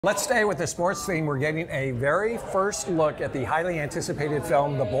Let's stay with the sports theme. We're getting a very first look at the highly anticipated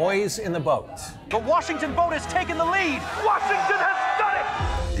film, The Boys in the Boat. The Washington boat has taken the lead. Washington has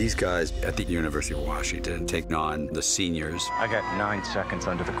done it! These guys at the University of Washington taking on the seniors. I got 9 seconds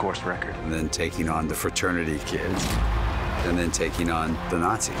under the course record. And then taking on the fraternity kids. And then taking on the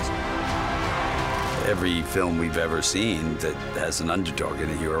Nazis. Every film we've ever seen that has an underdog in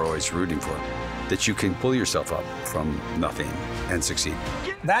it, you're always rooting for. That you can pull yourself up from nothing and succeed.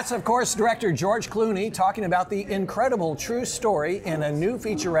 That's, of course, director George Clooney talking about the incredible true story in a new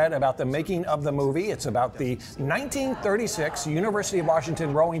featurette about the making of the movie. It's about the 1936 University of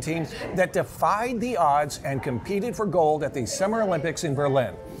Washington rowing team that defied the odds and competed for gold at the Summer Olympics in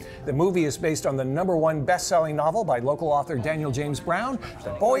Berlin. The movie is based on the #1 best-selling novel by local author Daniel James Brown.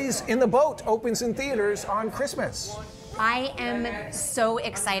 The Boys in the Boat opens in theaters on Christmas. I am so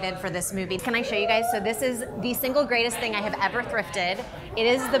excited for this movie. Can I show you guys? So this is the single greatest thing I have ever thrifted. It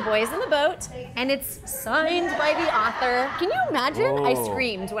is The Boys in the Boat, and it's signed by the author. Can you imagine? Whoa. I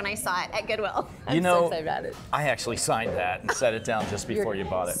screamed when I saw it at Goodwill. I'm You know, so excited about it. I actually signed that and set it down just before you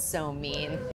bought it. So mean.